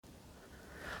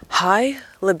High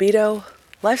Libido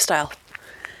Lifestyle.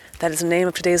 That is the name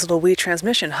of today's little wee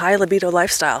transmission, High Libido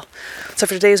Lifestyle. So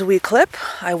for today's wee clip,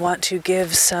 I want to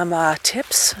give some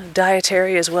tips,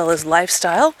 dietary as well as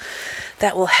lifestyle,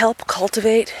 that will help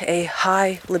cultivate a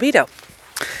high libido.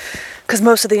 Because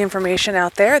most of the information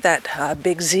out there that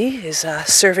Big Z is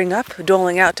serving up,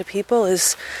 doling out to people,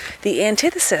 is the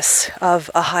antithesis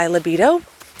of a high libido,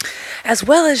 as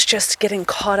well as just getting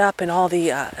caught up in all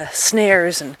the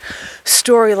snares and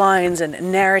storylines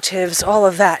and narratives. All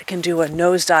of that can do a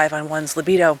nosedive on one's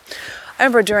libido. I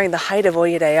remember during the height of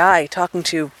Oyed AI talking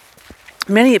to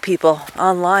many people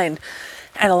online,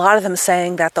 and a lot of them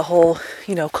saying that the whole,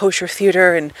 kosher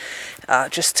theater and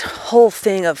just whole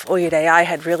thing of Oyed AI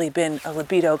had really been a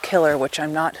libido killer, which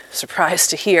I'm not surprised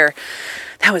to hear.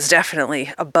 That was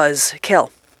definitely a buzz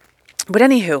kill. But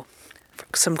anywho,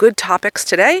 some good topics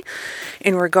today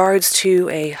in regards to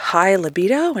a high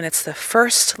libido, and it's the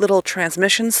first little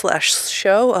transmission /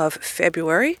 show of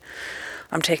February.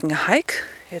 I'm taking a hike.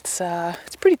 It's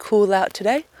pretty cool out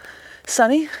today.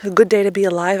 Sunny, a good day to be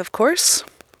alive, of course.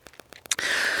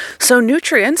 So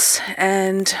nutrients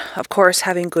and, of course,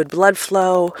 having good blood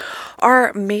flow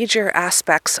are major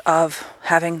aspects of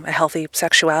having a healthy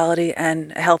sexuality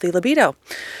and a healthy libido.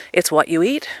 It's what you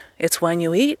eat, it's when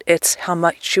you eat, it's how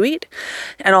much you eat,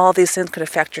 and all of these things could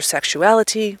affect your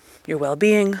sexuality, your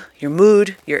well-being, your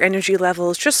mood, your energy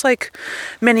levels, just like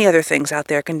many other things out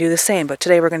there can do the same. But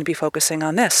today we're going to be focusing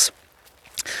on this.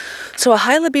 So a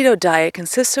high libido diet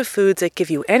consists of foods that give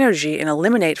you energy and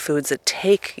eliminate foods that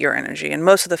take your energy. And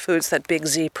most of the foods that Big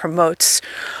Z promotes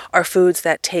are foods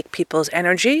that take people's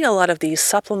energy. A lot of these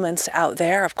supplements out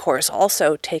there, of course,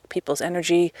 also take people's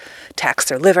energy, tax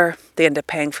their liver. They end up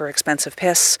paying for expensive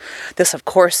piss. This, of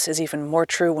course, is even more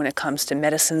true when it comes to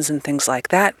medicines and things like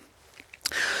that.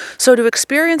 So to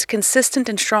experience consistent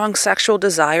and strong sexual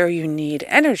desire, you need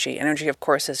energy. Energy, of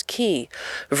course, is ki,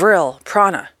 vril,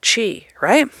 prana, chi,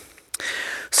 right?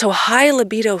 So high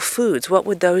libido foods, what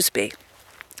would those be?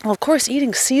 Well, of course,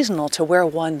 eating seasonal to where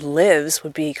one lives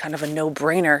would be kind of a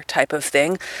no-brainer type of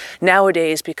thing.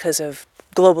 Nowadays, because of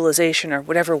globalization, or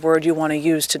whatever word you want to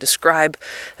use to describe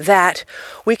that,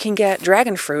 we can get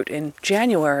dragon fruit in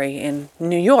January in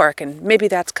New York, and maybe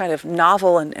that's kind of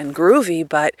novel and groovy,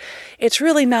 but it's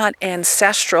really not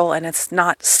ancestral, and it's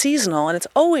not seasonal, and it's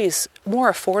always more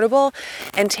affordable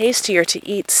and tastier to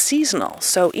eat seasonal.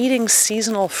 So eating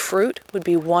seasonal fruit would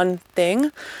be one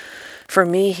thing. For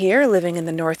me here, living in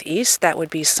the Northeast, that would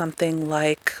be something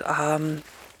like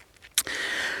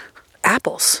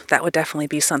apples. That would definitely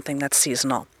be something that's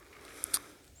seasonal.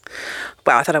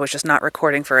 Wow, I thought I was just not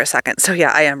recording for a second. So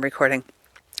yeah, I am recording.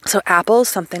 So apples,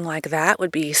 something like that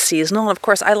would be seasonal. And of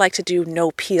course, I like to do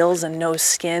no peels and no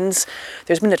skins.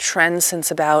 There's been a trend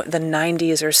since about the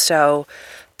 90s or so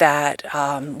that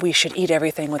we should eat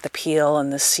everything with the peel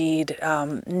and the seed.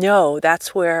 No,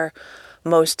 that's where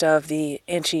most of the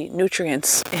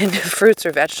anti-nutrients in fruits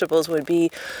or vegetables would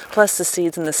be. Plus the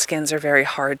seeds and the skins are very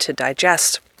hard to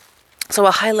digest. So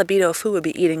a high libido food would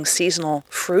be eating seasonal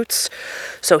fruits.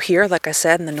 So here, like I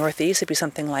said, in the Northeast, it'd be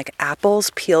something like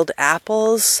apples, peeled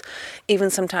apples. Even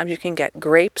sometimes you can get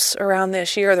grapes around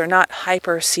this year. They're not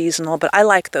hyper seasonal, but I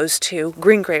like those too.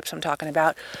 Green grapes I'm talking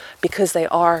about, because they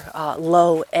are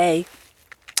low A.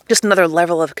 Just another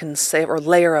level of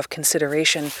layer of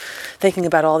consideration, thinking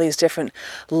about all these different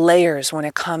layers when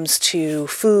it comes to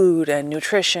food and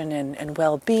nutrition and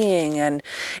well-being and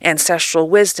ancestral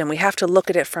wisdom. We have to look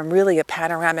at it from really a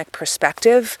panoramic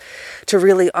perspective to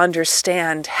really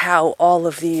understand how all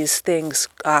of these things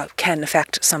can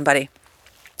affect somebody.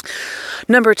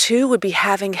 Number 2 would be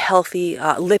having healthy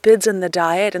lipids in the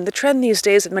diet. And the trend these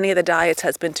days in many of the diets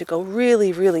has been to go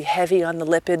really, really heavy on the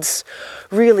lipids,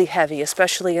 really heavy,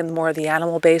 especially in more of the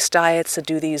animal-based diets, to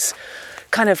do these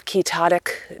kind of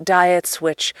ketotic diets,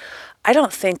 which I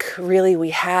don't think really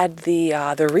we had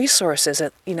the resources,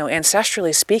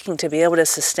 ancestrally speaking, to be able to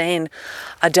sustain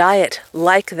a diet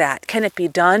like that. Can it be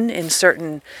done in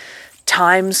certain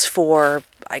times for,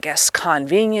 I guess,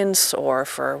 convenience or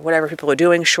for whatever people are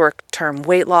doing, short-term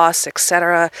weight loss,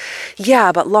 etc.?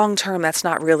 Yeah, but long-term, that's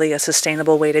not really a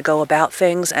sustainable way to go about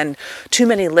things. And too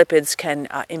many lipids can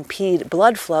impede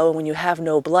blood flow. And when you have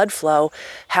no blood flow,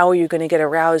 how are you going to get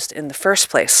aroused in the first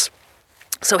place?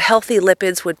 So healthy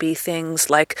lipids would be things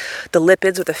like the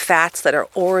lipids or the fats that are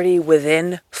already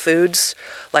within foods,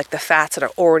 like the fats that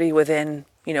are already within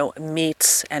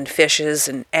meats and fishes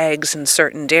and eggs and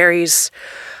certain dairies.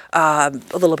 a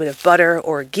little bit of butter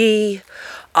or ghee,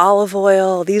 olive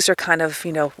oil. These are kind of,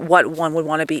 what one would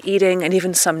want to be eating, and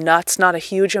even some nuts, not a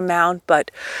huge amount, but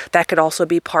that could also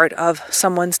be part of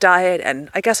someone's diet. And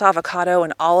I guess avocado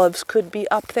and olives could be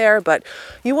up there, but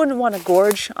you wouldn't want to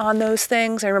gorge on those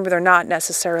things. I remember they're not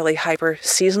necessarily hyper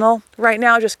seasonal right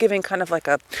now, just giving kind of like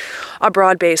a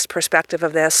broad-based perspective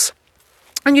of this.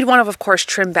 And you'd want to, of course,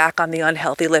 trim back on the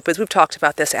unhealthy lipids. We've talked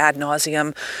about this ad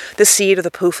nauseum. The seed or the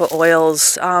PUFA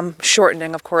oils,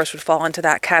 shortening, of course, would fall into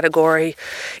that category.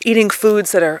 Eating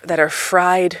foods that are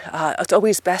fried. It's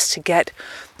always best to get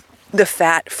the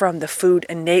fat from the food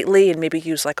innately and maybe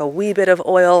use like a wee bit of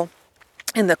oil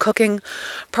in the cooking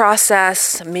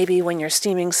process. Maybe when you're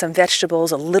steaming some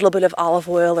vegetables, a little bit of olive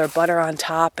oil or butter on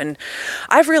top. And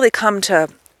I've really come to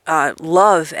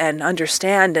love and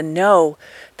understand and know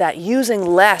that using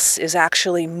less is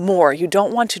actually more. You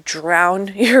don't want to drown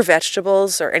your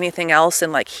vegetables or anything else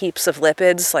in like heaps of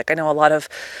lipids. Like I know a lot of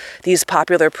these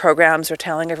popular programs are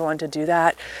telling everyone to do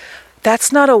that.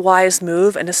 That's not a wise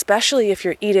move, and especially if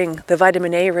you're eating the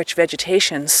vitamin A rich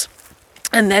vegetations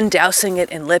and then dousing it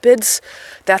in lipids,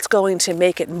 that's going to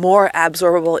make it more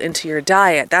absorbable into your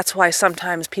diet. That's why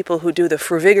sometimes people who do the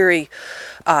fruvigory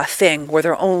thing, where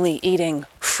they're only eating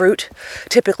fruit,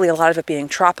 typically a lot of it being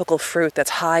tropical fruit that's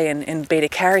high in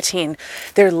beta-carotene,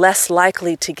 they're less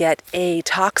likely to get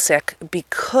atoxic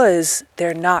because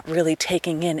they're not really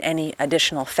taking in any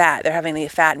additional fat. They're having the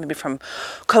fat maybe from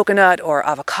coconut or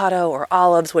avocado or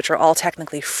olives, which are all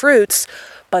technically fruits,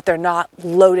 but they're not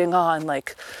loading on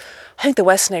like, I think the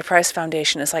Weston A. Price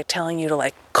Foundation is like telling you to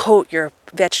like coat your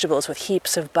vegetables with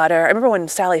heaps of butter. I remember when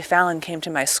Sally Fallon came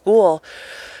to my school,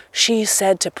 she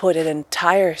said to put an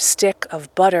entire stick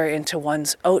of butter into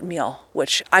one's oatmeal,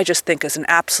 which I just think is an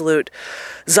absolute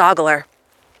zoggler.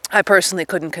 I personally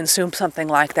couldn't consume something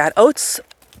like that. Oats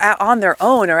on their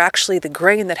own are actually the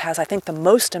grain that has, I think, the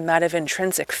most amount of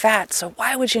intrinsic fat. So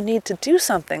why would you need to do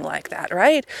something like that,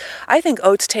 right? I think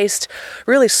oats taste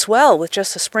really swell with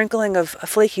just a sprinkling of a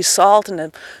flaky salt and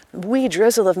a wee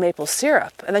drizzle of maple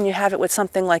syrup. And then you have it with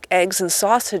something like eggs and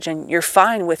sausage and you're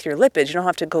fine with your lipids. You don't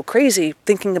have to go crazy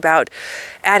thinking about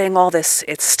adding all this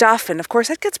its stuff. And of course,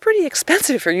 that gets pretty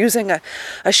expensive if you're using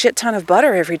a shit ton of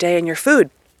butter every day in your food.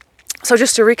 So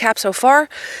just to recap so far,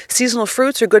 seasonal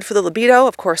fruits are good for the libido.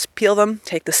 Of course, peel them,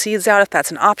 take the seeds out if that's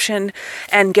an option,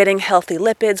 and getting healthy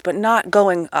lipids, but not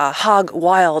going hog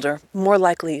wild or more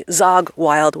likely zog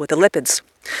wild with the lipids.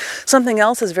 Something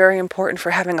else is very important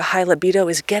for having a high libido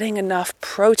is getting enough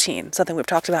protein, something we've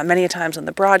talked about many times on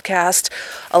the broadcast.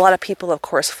 A lot of people, of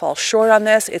course, fall short on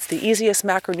this. It's the easiest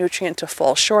macronutrient to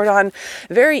fall short on.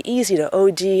 Very easy to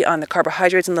OD on the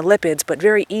carbohydrates and the lipids, but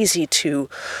very easy to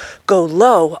go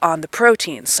low on the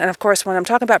proteins. And of course, when I'm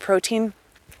talking about protein,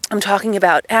 I'm talking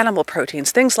about animal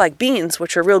proteins, things like beans,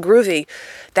 which are real groovy.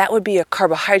 That would be a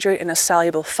carbohydrate and a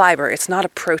soluble fiber. It's not a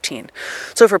protein.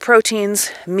 So for proteins,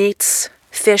 meats,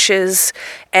 fishes,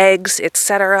 eggs,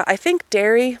 etc., I think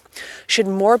dairy should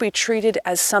more be treated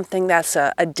as something that's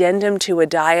an addendum to a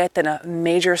diet than a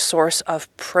major source of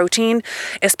protein,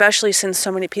 especially since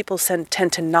so many people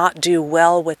tend to not do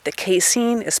well with the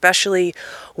casein, especially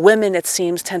women, it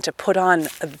seems, tend to put on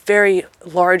a very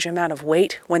large amount of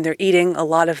weight when they're eating a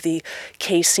lot of the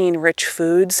casein-rich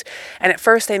foods. And at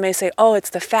first they may say, oh, it's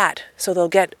the fat, so they'll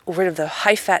get rid of the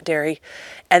high-fat dairy,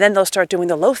 and then they'll start doing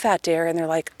the low-fat dairy, and they're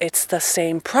like, it's the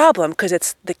same problem because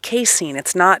it's the casein,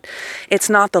 it's not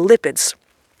the lipids.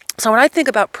 So when I think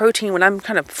about protein, when I'm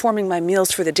kind of forming my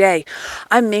meals for the day,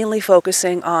 I'm mainly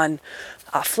focusing on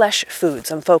flesh foods.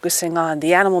 I'm focusing on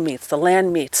the animal meats, the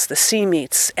land meats, the sea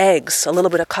meats, eggs, a little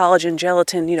bit of collagen,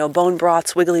 gelatin, bone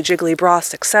broths, wiggly jiggly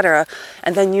broths, etc.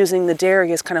 And then using the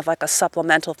dairy as kind of like a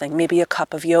supplemental thing, maybe a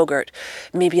cup of yogurt,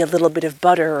 maybe a little bit of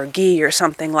butter or ghee or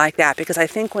something like that. Because I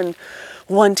think when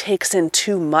one takes in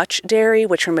too much dairy,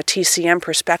 which from a TCM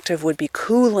perspective would be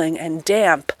cooling and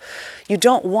damp, you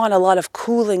don't want a lot of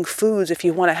cooling foods if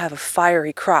you want to have a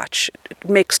fiery crotch. It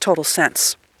makes total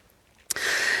sense.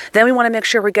 Then we want to make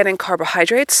sure we're getting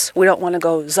carbohydrates. We don't want to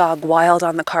go zog wild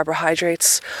on the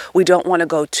carbohydrates. We don't want to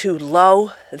go too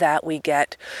low that we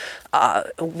get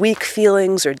weak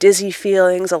feelings or dizzy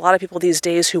feelings. A lot of people these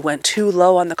days who went too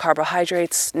low on the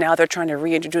carbohydrates, now they're trying to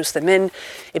reintroduce them in.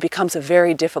 It becomes a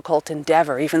very difficult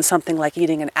endeavor. Even something like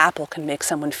eating an apple can make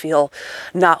someone feel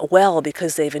not well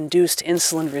because they've induced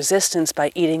insulin resistance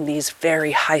by eating these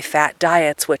very high-fat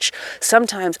diets, which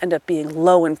sometimes end up being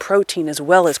low in protein as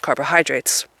well as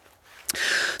carbohydrates.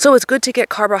 So it's good to get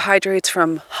carbohydrates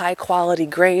from high quality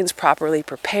grains, properly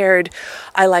prepared.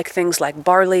 I like things like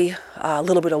barley, a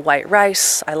little bit of white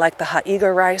rice. I like the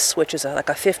haiga rice, which is like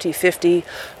a 50-50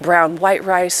 brown white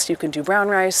rice. You can do brown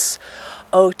rice,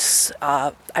 oats.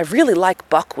 I really like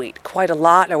buckwheat quite a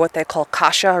lot, or what they call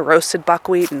kasha, roasted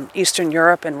buckwheat in Eastern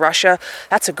Europe and Russia.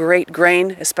 That's a great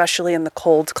grain, especially in the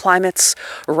cold climates.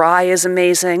 Rye is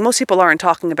amazing. Most people aren't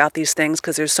talking about these things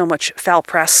because there's so much foul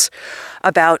press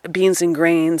about beans and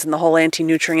grains and the whole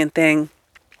anti-nutrient thing.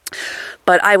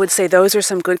 But I would say those are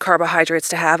some good carbohydrates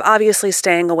to have. Obviously,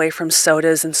 staying away from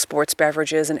sodas and sports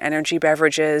beverages and energy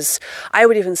beverages. I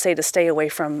would even say to stay away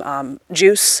from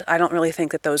juice. I don't really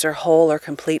think that those are whole or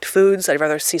complete foods. I'd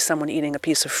rather see someone eating a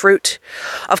piece of fruit.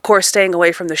 Of course, staying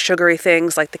away from the sugary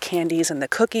things like the candies and the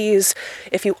cookies.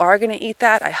 If you are going to eat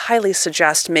that, I highly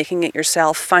suggest making it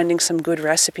yourself, finding some good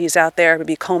recipes out there,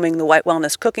 maybe combing the White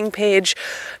Wellness cooking page,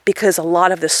 because a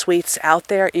lot of the sweets out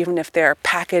there, even if they're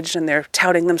packaged and they're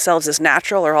touting themselves as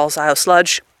natural, or all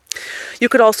sludge. You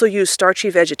could also use starchy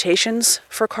vegetations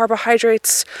for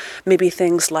carbohydrates, maybe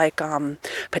things like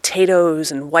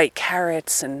potatoes and white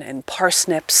carrots and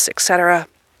parsnips, etc.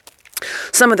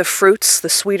 Some of the fruits, the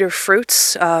sweeter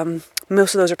fruits,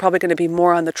 most of those are probably going to be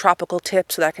more on the tropical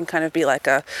tip, so that can kind of be like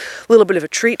a little bit of a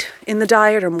treat in the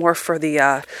diet, or more for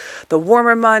the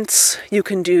warmer months. You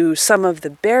can do some of the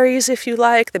berries if you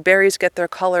like. The berries get their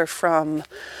color from,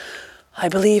 I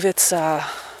believe it's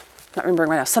not remembering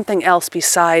right now, something else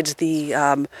besides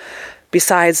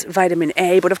besides vitamin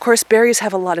A. But of course, berries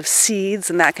have a lot of seeds,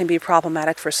 and that can be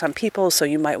problematic for some people. So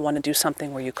you might want to do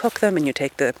something where you cook them and you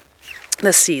take the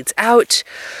seeds out.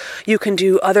 You can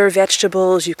do other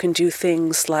vegetables. You can do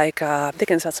things like, I'm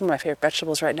thinking about some of my favorite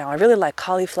vegetables right now. I really like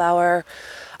cauliflower.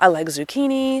 I like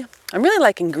zucchini. I'm really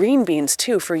liking green beans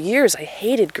too. For years I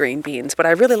hated green beans, but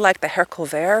I really like the haricots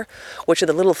verts, which are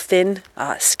the little thin,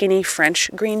 skinny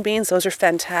French green beans. Those are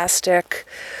fantastic.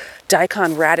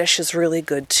 Daikon radish is really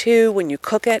good too. When you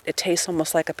cook it, it tastes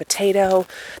almost like a potato.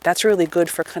 That's really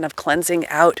good for kind of cleansing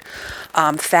out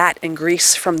fat and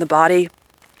grease from the body.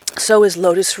 So is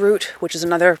lotus root, which is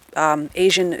another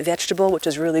Asian vegetable, which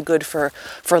is really good for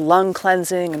lung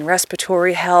cleansing and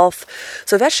respiratory health.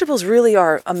 So vegetables really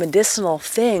are a medicinal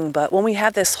thing, but when we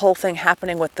have this whole thing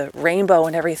happening with the rainbow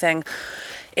and everything,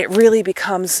 it really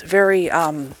becomes very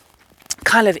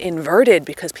kind of inverted,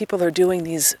 because people are doing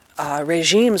these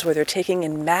regimes where they're taking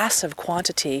in massive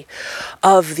quantity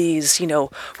of these,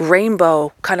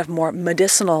 rainbow kind of more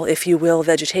medicinal, if you will,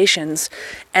 vegetations,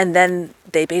 and then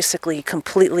they basically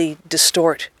completely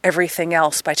distort everything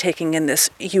else by taking in this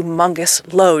humongous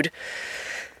load.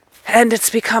 And it's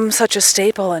become such a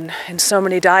staple in so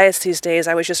many diets these days.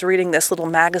 I was just reading this little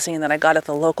magazine that I got at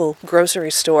the local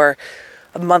grocery store,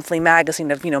 a monthly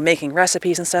magazine of, making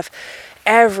recipes and stuff.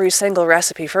 Every single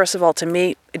recipe, first of all, to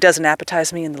me, it doesn't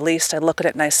appetize me in the least. I look at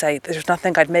it and I say, there's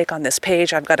nothing I'd make on this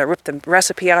page. I've got to rip the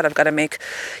recipe out. I've got to make,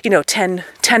 10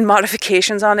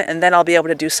 modifications on it, and then I'll be able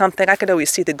to do something. I could always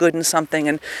see the good in something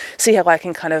and see how I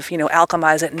can kind of,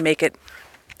 alchemize it and make it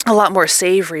a lot more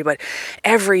savory. But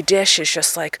every dish is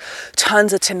just like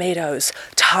tons of tomatoes,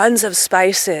 tons of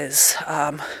spices,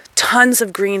 tons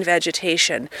of green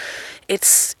vegetation.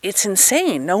 It's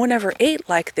insane. No one ever ate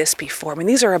like this before. I mean,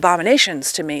 these are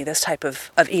abominations to me, this type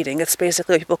of eating. It's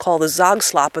basically what people call the zog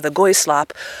slop or the goy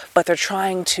slop, but they're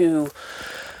trying to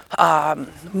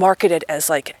market it as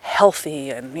like healthy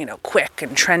and, quick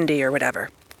and trendy or whatever.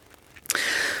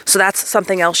 So that's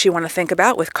something else you want to think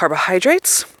about with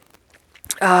carbohydrates.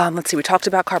 Let's see, we talked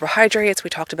about carbohydrates, we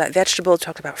talked about vegetables, we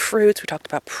talked about fruits, we talked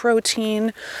about protein.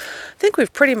 I think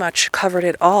we've pretty much covered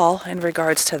it all in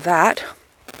regards to that.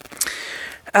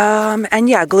 And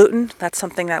yeah, gluten, that's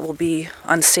something that will be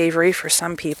unsavory for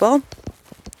some people.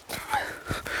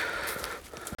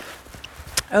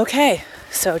 Okay,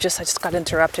 so I just got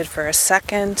interrupted for a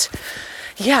second.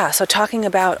 Yeah, so talking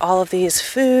about all of these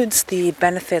foods, the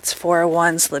benefits for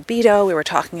one's libido, we were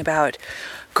talking about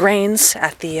grains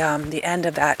at the end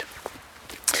of that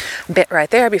bit right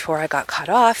there before I got cut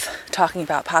off, talking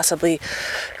about possibly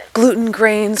gluten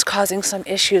grains causing some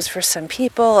issues for some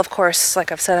people. Of course,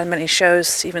 like I've said on many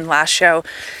shows, even last show,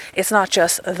 it's not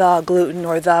just the gluten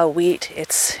or the wheat,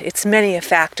 it's many a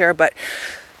factor. But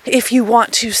if you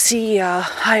want to see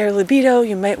higher libido,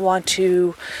 you might want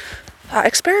to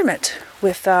experiment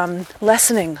with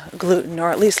lessening gluten, or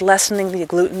at least lessening the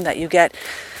gluten that you get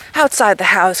outside the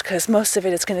house, because most of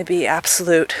it is going to be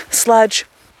absolute sludge.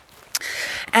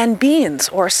 And beans,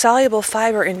 or soluble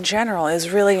fiber in general, is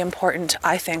really important,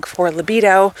 I think, for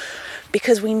libido,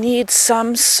 because we need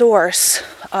some source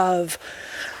of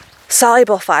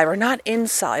soluble fiber, not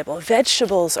insoluble.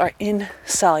 Vegetables are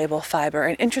insoluble fiber.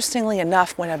 And interestingly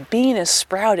enough, when a bean is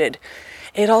sprouted,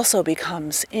 it also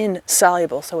becomes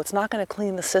insoluble. So it's not going to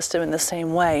clean the system in the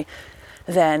same way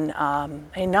than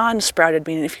a non-sprouted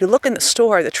bean. And if you look in the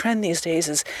store, the trend these days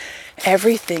is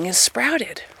everything is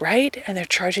sprouted, right? And they're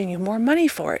charging you more money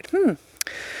for it.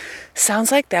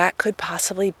 Sounds like that could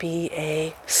possibly be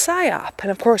a psyop.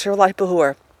 And of course, there are a lot of people who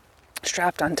are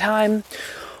strapped on time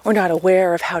or not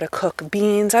aware of how to cook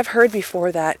beans. I've heard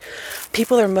before that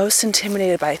people are most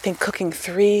intimidated by, I think, cooking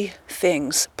 3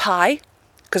 things: pie,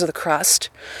 because of the crust,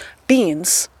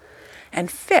 beans, and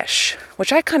fish,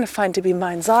 which I kind of find to be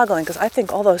mind-boggling, because I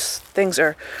think all those things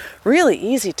are really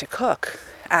easy to cook,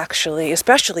 actually,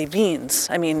 especially beans.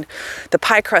 I mean, the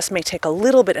pie crust may take a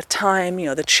little bit of time,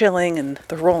 the chilling and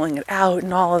the rolling it out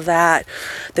and all of that.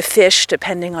 The fish,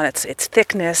 depending on its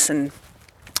thickness and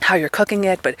how you're cooking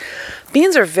it. But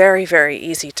beans are very, very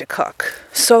easy to cook.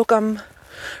 Soak them,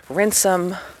 rinse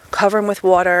them, cover them with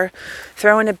water,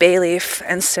 throw in a bay leaf,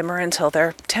 and simmer until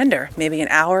they're tender. Maybe an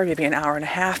hour, maybe an hour and a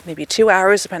half, maybe 2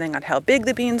 hours, depending on how big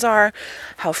the beans are,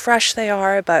 how fresh they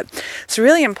are. But it's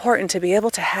really important to be able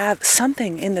to have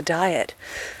something in the diet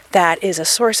that is a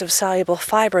source of soluble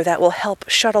fiber that will help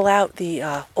shuttle out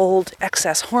the old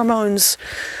excess hormones,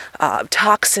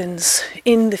 toxins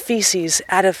in the feces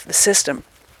out of the system.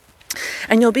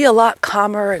 And you'll be a lot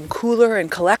calmer and cooler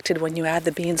and collected when you add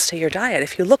the beans to your diet.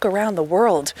 If you look around the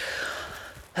world,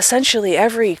 essentially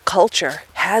every culture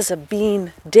has a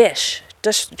bean dish,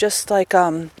 just like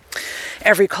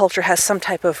every culture has some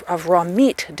type of raw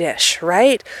meat dish,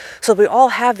 right? So we all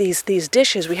have these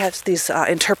dishes. We have these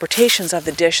interpretations of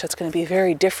the dish that's going to be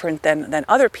very different than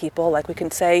other people. Like we can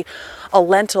say a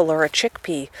lentil or a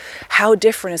chickpea. How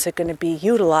different is it going to be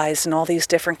utilized in all these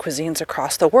different cuisines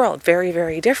across the world? Very,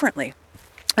 very differently.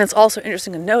 And it's also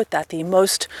interesting to note that the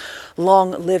most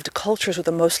long-lived cultures with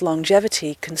the most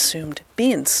longevity consumed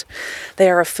beans. They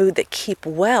are a food that keep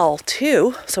well,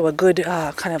 too, so a good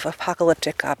kind of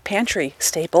apocalyptic pantry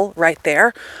staple right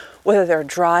there, whether they're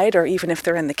dried or even if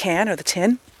they're in the can or the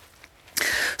tin.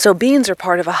 So beans are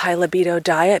part of a high libido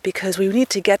diet because we need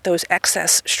to get those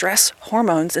excess stress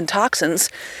hormones and toxins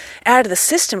out of the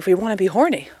system if we want to be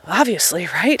horny, obviously,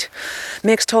 right?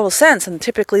 Makes total sense. And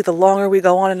typically the longer we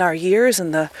go on in our years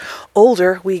and the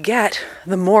older we get,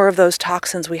 the more of those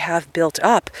toxins we have built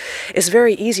up. It's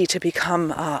very easy to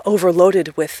become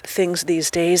overloaded with things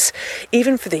these days,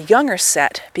 even for the younger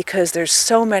set, because there's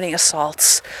so many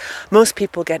assaults. Most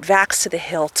people get vaxxed to the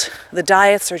hilt. The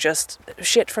diets are just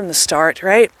shit from the start,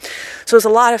 right? So there's a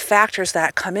lot of factors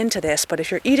that come into this, but if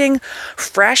you're eating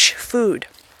fresh food,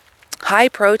 high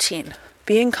protein,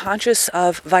 being conscious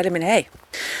of vitamin A,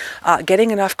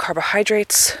 getting enough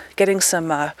carbohydrates, getting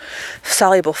some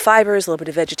soluble fibers, a little bit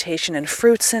of vegetation and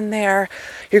fruits in there,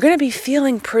 you're going to be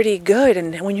feeling pretty good.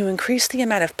 And when you increase the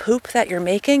amount of poop that you're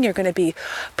making, you're going to be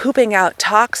pooping out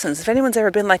toxins. If anyone's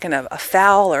ever been like in a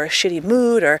foul or a shitty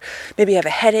mood, or maybe you have a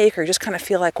headache or just kind of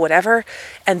feel like whatever,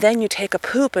 and then you take a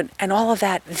poop and all of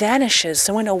that vanishes.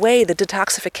 So in a way, the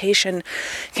detoxification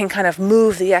can kind of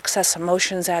move the excess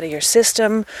emotions out of your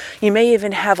system. You may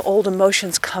even have old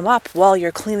emotions come up while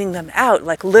you're cleaning them out,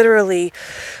 like literally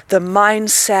the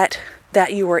mindset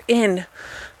that you were in,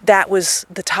 that was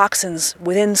the toxins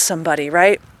within somebody,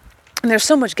 right? And there's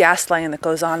so much gaslighting that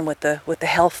goes on with the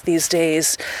health these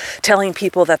days, telling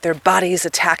people that their body's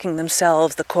attacking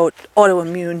themselves, the quote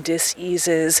autoimmune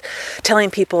diseases, telling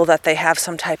people that they have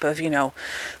some type of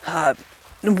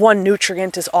one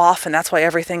nutrient is off and that's why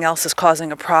everything else is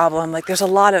causing a problem. Like there's a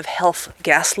lot of health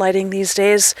gaslighting these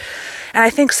days. And I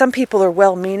think some people are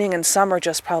well-meaning and some are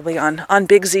just probably on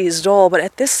Big Z's dole. But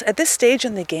at this stage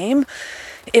in the game,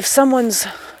 if someone's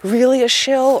really a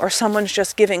shill or someone's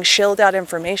just giving shilled out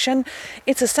information,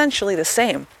 it's essentially the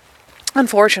same,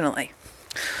 unfortunately.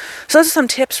 So those are some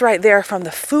tips right there from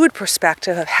the food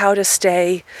perspective of how to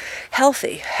stay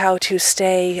healthy, how to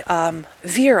stay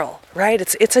virile, right?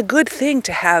 It's a good thing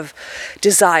to have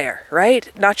desire,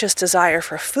 right? Not just desire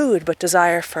for food, but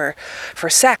desire for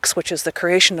sex, which is the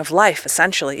creation of life,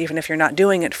 essentially, even if you're not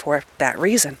doing it for that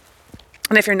reason.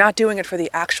 And if you're not doing it for the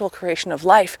actual creation of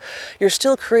life, you're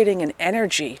still creating an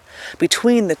energy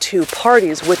between the two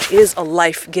parties, which is a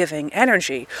life-giving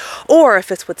energy. Or if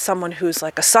it's with someone who's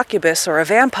like a succubus or a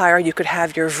vampire, you could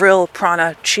have your vril,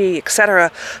 prana, chi, etc.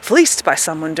 fleeced by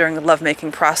someone during the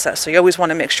lovemaking process. So you always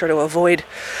want to make sure to avoid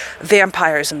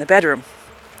vampires in the bedroom.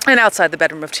 And outside the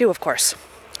bedroom too, of course.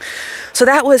 So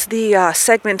that was the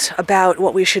segment about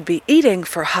what we should be eating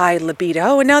for high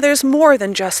libido. And now there's more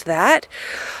than just that.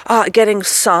 Getting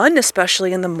sun,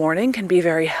 especially in the morning, can be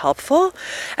very helpful,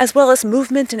 as well as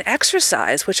movement and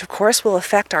exercise, which of course will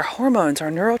affect our hormones, our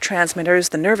neurotransmitters,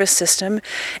 the nervous system,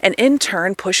 and in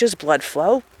turn pushes blood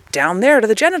flow down there to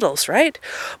the genitals, right?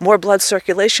 More blood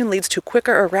circulation leads to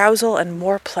quicker arousal and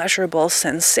more pleasurable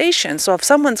sensation. So if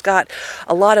someone's got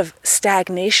a lot of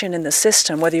stagnation in the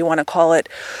system, whether you want to call it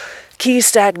key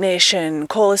stagnation,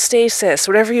 cholestasis,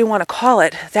 whatever you want to call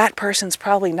it, that person's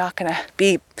probably not going to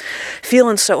be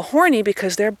feeling so horny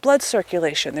because their blood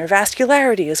circulation, their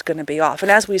vascularity is going to be off.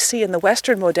 And as we see in the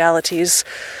Western modalities,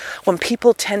 when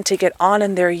people tend to get on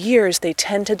in their years, they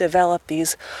tend to develop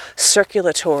these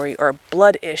circulatory or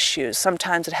blood issues.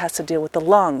 Sometimes it has to deal with the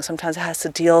lungs, sometimes it has to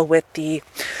deal with the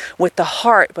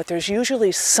heart, but there's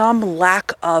usually some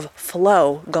lack of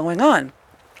flow going on.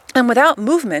 And without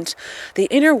movement, the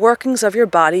inner workings of your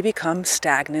body become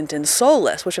stagnant and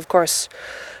soulless, which of course,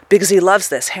 Big Z loves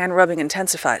this. Hand rubbing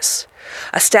intensifies.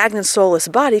 A stagnant, soulless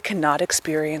body cannot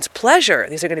experience pleasure.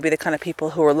 These are going to be the kind of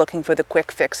people who are looking for the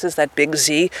quick fixes that Big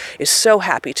Z is so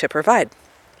happy to provide.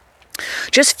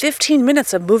 Just 15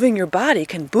 minutes of moving your body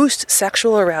can boost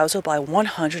sexual arousal by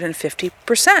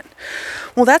 150%.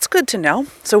 Well, that's good to know.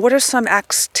 So what are some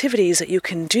activities that you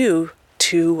can do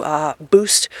to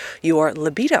boost your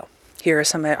libido? Here are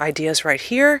some ideas right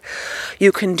here.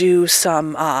 You can do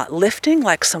some lifting,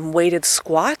 like some weighted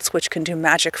squats, which can do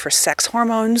magic for sex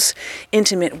hormones,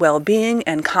 intimate well-being,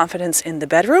 and confidence in the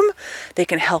bedroom. They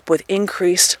can help with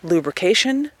increased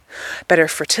lubrication, better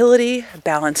fertility,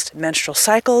 balanced menstrual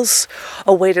cycles.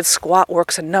 A weighted squat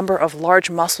works a number of large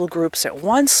muscle groups at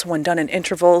once when done in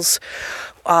intervals.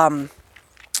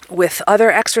 With other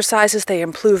exercises, they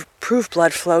improve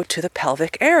blood flow to the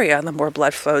pelvic area. And the more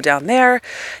blood flow down there,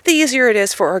 the easier it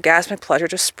is for orgasmic pleasure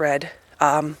to spread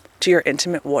to your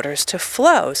intimate waters to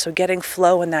flow. So getting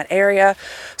flow in that area.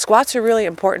 Squats are really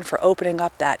important for opening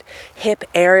up that hip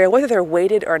area, whether they're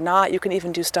weighted or not. You can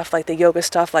even do stuff like the yoga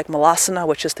stuff, like malasana,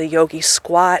 which is the yogi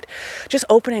squat. Just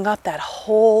opening up that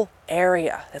whole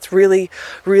area. That's really,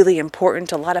 really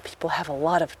important. A lot of people have a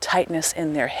lot of tightness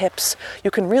in their hips.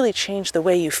 You can really change the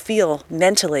way you feel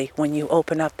mentally when you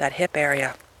open up that hip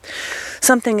area.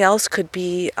 Something else could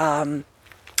be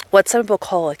what some people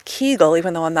call a Kegel,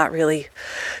 even though I'm not really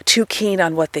too keen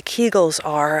on what the Kegels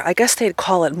are. I guess they'd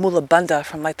call it Mula Bandha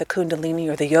from like the Kundalini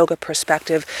or the yoga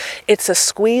perspective. It's a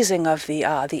squeezing of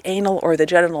the anal or the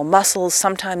genital muscles,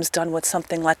 sometimes done with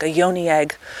something like a yoni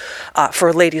egg,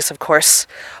 for ladies, of course,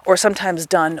 or sometimes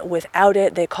done without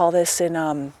it. They call this in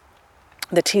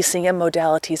the TCM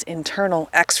modalities internal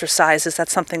exercises.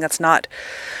 That's something that's not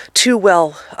too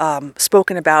well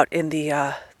spoken about in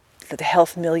the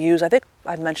health milieus. I think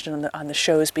I've mentioned on the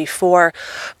shows before,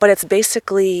 but it's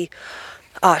basically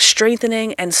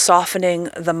strengthening and softening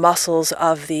the muscles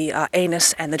of the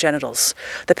anus and the genitals.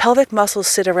 The pelvic muscles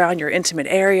sit around your intimate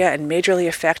area and majorly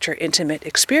affect your intimate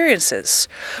experiences.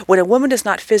 When a woman is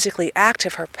not physically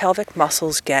active, her pelvic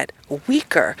muscles get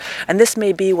weaker. And this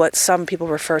may be what some people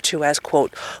refer to as,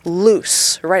 quote,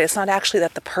 loose, right? It's not actually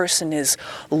that the person is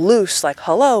loose, like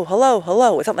hello, hello,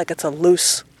 hello. It's not like it's a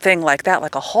loose thing like that,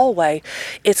 like a hallway.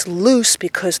 It's loose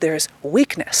because there's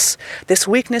weakness. This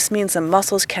weakness means the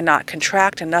muscles cannot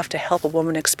contract enough to help a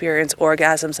woman experience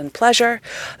orgasms and pleasure,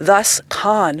 thus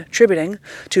contributing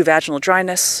to vaginal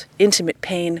dryness, intimate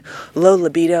pain, low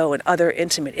libido, and other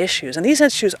intimate issues. And these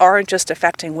issues aren't just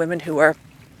affecting women who are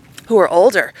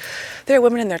older. There are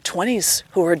women in their 20s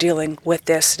who are dealing with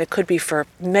this, and it could be for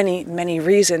many, many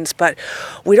reasons, but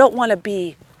we don't want to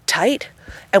be tight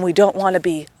and we don't want to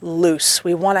be loose.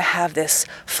 We want to have this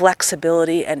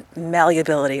flexibility and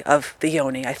malleability of the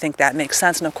yoni. I think that makes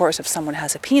sense. And of course, if someone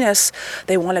has a penis,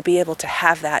 they want to be able to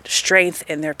have that strength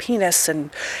in their penis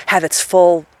and have its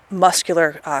full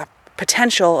muscular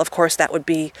potential. Of course, that would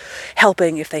be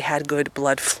helping if they had good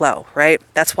blood flow, right?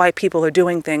 That's why people are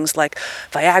doing things like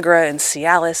Viagra and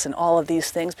Cialis and all of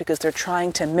these things, because they're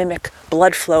trying to mimic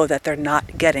blood flow that they're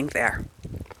not getting there.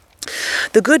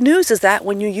 The good news is that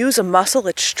when you use a muscle,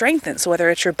 it strengthens. So whether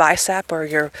it's your bicep or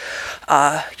your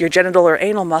genital or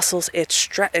anal muscles, it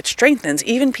strengthens.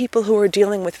 Even people who are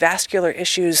dealing with vascular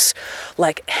issues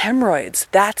like hemorrhoids,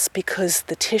 that's because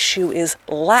the tissue is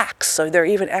lax. So there are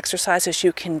even exercises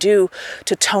you can do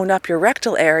to tone up your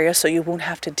rectal area so you won't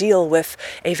have to deal with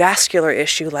a vascular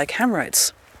issue like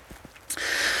hemorrhoids.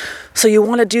 So you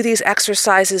want to do these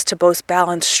exercises to both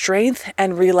balance strength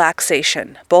and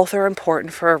relaxation. Both are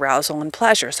important for arousal and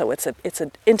pleasure. So it's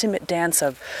an intimate dance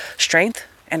of strength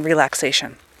and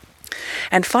relaxation.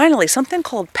 And finally, something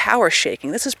called power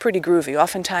shaking. This is pretty groovy.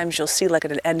 Oftentimes you'll see like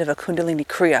at the end of a Kundalini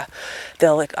Kriya,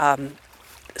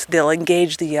 they'll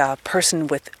engage the person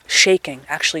with shaking,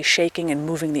 actually shaking and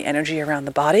moving the energy around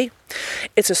the body.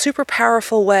 It's a super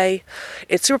powerful way.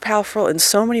 It's super powerful in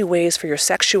so many ways for your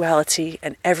sexuality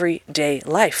and everyday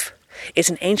life. It's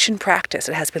an ancient practice.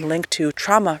 It has been linked to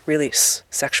trauma release,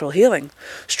 sexual healing,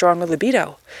 stronger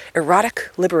libido,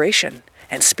 erotic liberation,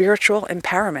 and spiritual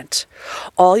empowerment.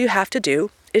 All you have to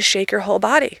do is shake your whole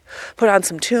body. Put on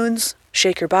some tunes,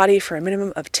 shake your body for a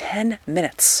minimum of 10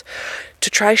 minutes. To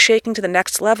try shaking to the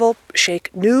next level,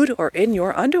 shake nude or in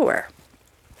your underwear.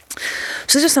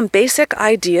 So these are some basic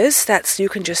ideas that you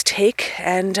can just take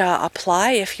and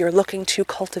apply if you're looking to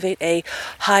cultivate a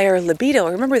higher libido.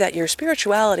 Remember that your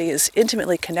spirituality is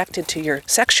intimately connected to your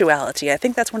sexuality. I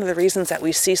think that's one of the reasons that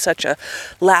we see such a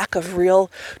lack of real,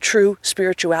 true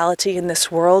spirituality in this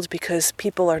world, because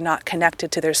people are not connected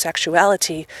to their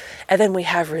sexuality. And then we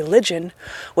have religion,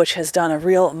 which has done a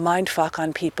real mindfuck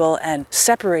on people and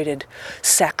separated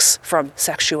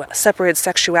separated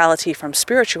sexuality from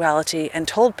spirituality, and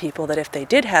told people that if they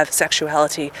did have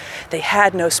sexuality, they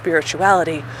had no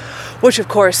spirituality, which of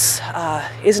course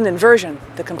is an inversion.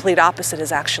 The complete opposite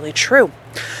is actually true.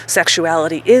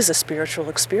 Sexuality is a spiritual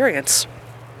experience.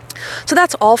 So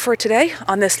that's all for today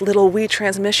on this little wee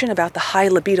transmission about the high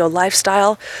libido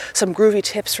lifestyle. Some groovy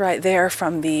tips right there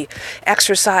from the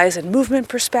exercise and movement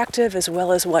perspective, as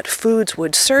well as what foods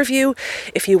would serve you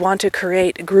if you want to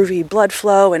create groovy blood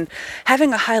flow. And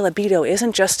having a high libido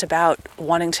isn't just about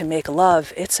wanting to make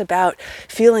love. It's about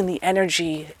feeling the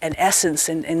energy and essence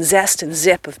and zest and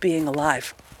zip of being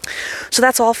alive. So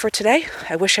that's all for today.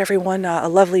 I wish everyone a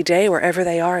lovely day wherever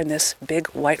they are in this big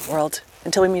white world.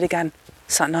 Until we meet again.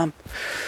 Satnam.